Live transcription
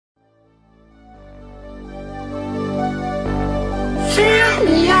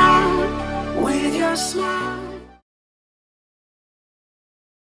your smile.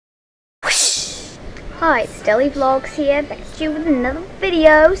 Hi, it's Deli Vlogs here, back at you with another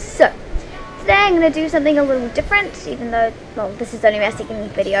video. So, today I'm going to do something a little different, even though, well, this is only my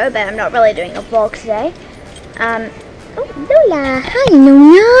second video, but I'm not really doing a vlog today. Oh, Lola! Hi,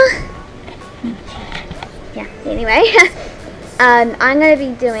 Lola! Yeah, anyway, I'm going to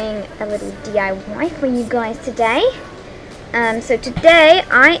be doing a little DIY for you guys today. So today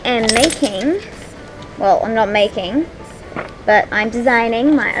I am making, well, I'm not making, but I'm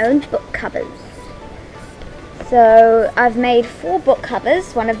designing my own book covers. So I've made 4 book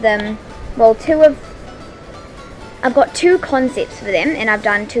covers, one of them, well, I've got 2 concepts for them, and I've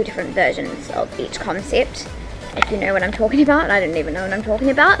done 2 different versions of each concept, if you know what I'm talking about. I don't even know what I'm talking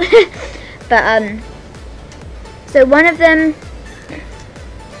about. But, so one of them,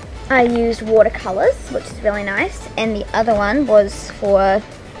 I used watercolors, which is really nice, and the other one was for,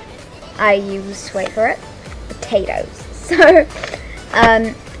 I used, wait for it, potatoes. So,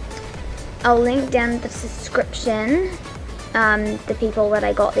 I'll link down in the description the people that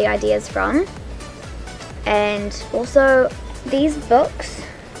I got the ideas from, and also these books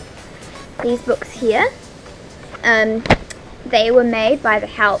here, they were made by the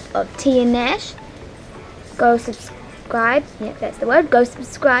help of Tia Nash. Go subscribe, yeah, that's the word, go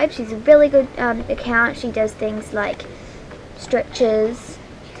subscribe. She's a really good account. She does things like stretches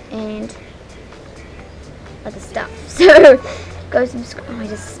and other stuff. So go subscribe. Oh, I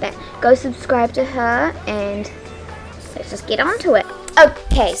just spat. Go subscribe to her, and let's just get on to it.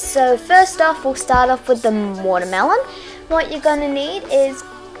 Okay, so first off, we'll start off with the watermelon. What you're gonna need is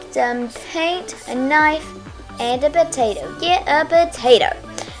some paint, a knife, and a potato. Yeah, a potato.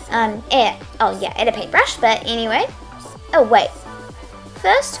 And a paintbrush. But anyway, oh wait.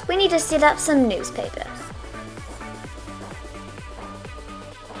 First, we need to set up some newspaper.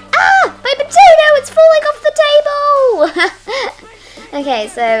 My potato! It's falling off the table! Okay,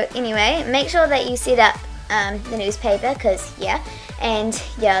 so anyway, make sure that you set up the newspaper, because, yeah, and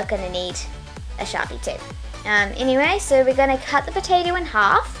you're going to need a Sharpie too. Anyway, so we're going to cut the potato in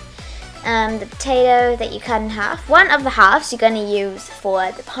half. The potato that you cut in half, one of the halves you're going to use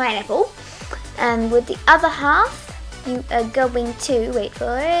for the pineapple. And with the other half, you are going to, wait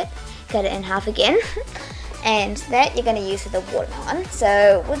for it, cut it in half again. And that you're going to use for the watermelon.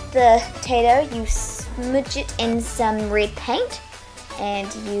 So with the potato, you smudge it in some red paint,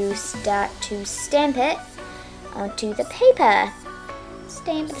 and you start to stamp it onto the paper.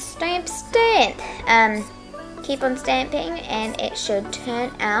 Stamp, stamp, stamp. Keep on stamping, and it should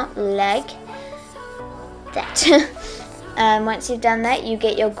turn out like that. Once you've done that, you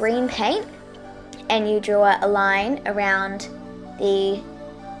get your green paint, and you draw a line around the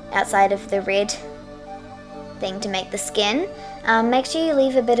outside of the red thing to make the skin. Make sure you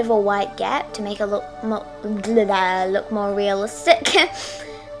leave a bit of a white gap to make it look more realistic.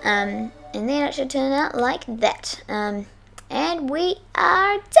 And then it should turn out like that. And we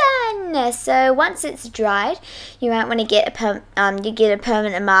are done. So once it's dried, you might want to get a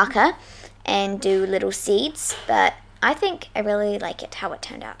permanent marker and do little seeds. But I think I really like it how it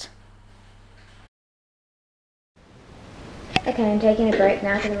turned out. Okay, I'm taking a break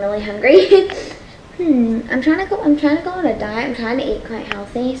now because I'm really hungry. I'm trying to go on a diet. I'm trying to eat quite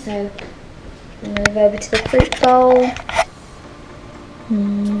healthy, so I'll move over to the fruit bowl.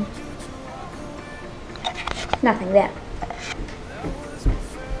 Nothing there.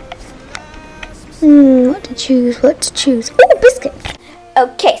 What to choose? Oh, biscuits!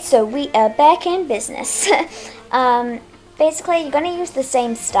 Okay, so we are back in business. Basically, you're going to use the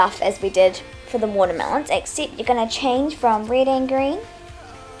same stuff as we did for the watermelons, except you're going to change from red and green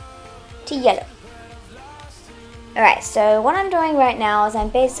to yellow. Alright, so what I'm doing right now is I'm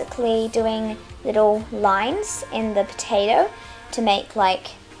basically doing little lines in the potato to make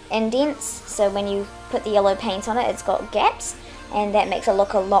like indents, so when you put the yellow paint on it, it's got gaps, and that makes it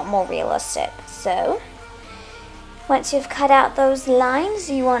look a lot more realistic. So once you've cut out those lines,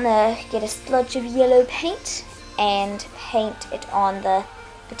 you want to get a splodge of yellow paint and paint it on the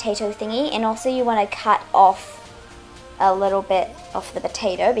potato thingy, and also you want to cut off a little bit of the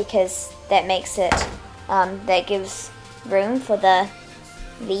potato, because that makes it that gives room for the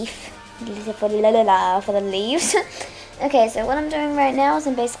leaf, for the leaves. Okay, so what I'm doing right now is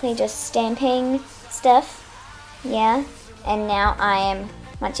I'm basically just stamping stuff, yeah, and now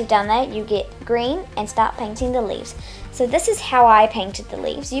once you've done that, you get green and start painting the leaves. So this is how I painted the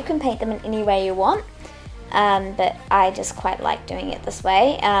leaves. You can paint them in any way you want, but I just quite like doing it this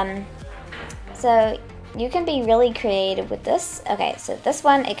way. So you can be really creative with this. Okay, so this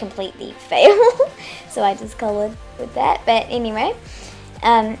one, it completely failed. So I just colored with that. But anyway,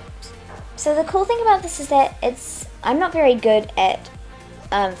 So the cool thing about this is that I'm not very good at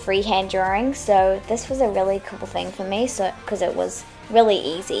freehand drawing, so this was a really cool thing for me, so because it was really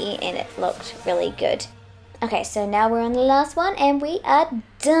easy and it looked really good. Okay, so now we're on the last one and we are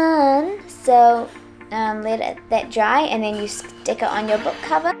done. So let that dry and then you stick it on your book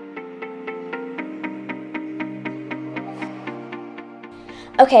cover.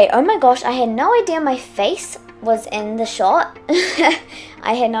 Okay, oh my gosh, I had no idea my face was in the shot.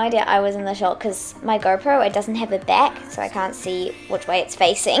 I had no idea I was in the shot because my GoPro, it doesn't have a back, so I can't see which way it's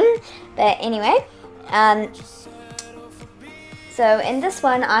facing. But anyway, so in this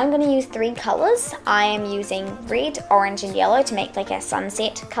one, I'm going to use 3 colors. I am using red, orange, and yellow to make like a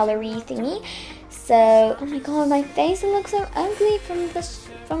sunset colory thingy. So, oh my god, my face looks so ugly from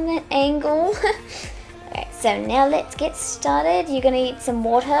that angle. Okay, so now let's get started. You're going to need some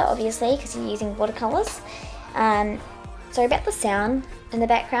water, obviously, because you're using watercolors. Sorry about the sound in the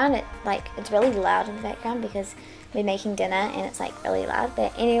background. It's really loud in the background because we're making dinner and it's like really loud.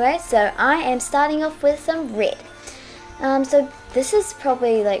 But anyway, so I am starting off with some red. So this is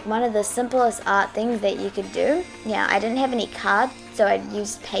probably like one of the simplest art things that you could do. Yeah, I didn't have any card, so I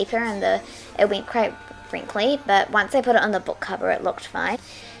used paper and it went quite wrinkly. But once I put it on the book cover, it looked fine.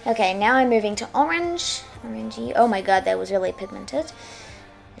 Okay, now I'm moving to orange. Orangey. Oh my god, that was really pigmented.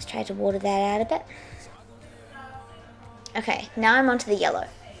 Let's try to water that out a bit. Okay, now I'm onto the yellow.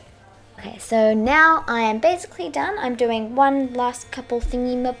 Okay, so now I am basically done. I'm doing one last couple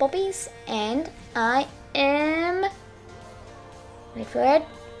thingy-mabobbies, and I am... wait for it.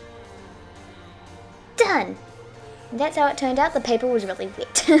 Done! And that's how it turned out. The paper was really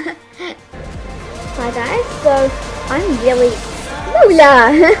wet. Hi guys, so I'm really...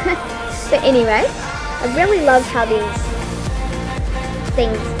 Moolah! But anyway, I really love how these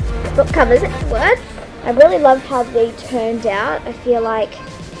things, book covers, what? I really love how they turned out. I feel like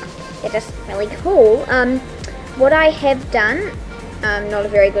they're just really cool. What I have done, not a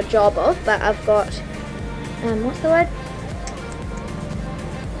very good job of, but I've got, what's the word?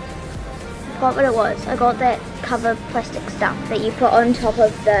 I forgot what it was. I got that cover plastic stuff that you put on top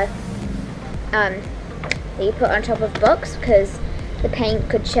of the, books because the paint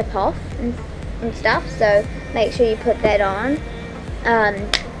could chip off and stuff. So make sure you put that on.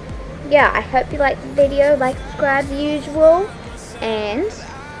 Yeah, I hope you liked the video, like, subscribe as usual, and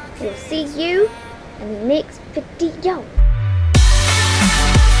we'll see you in the next video.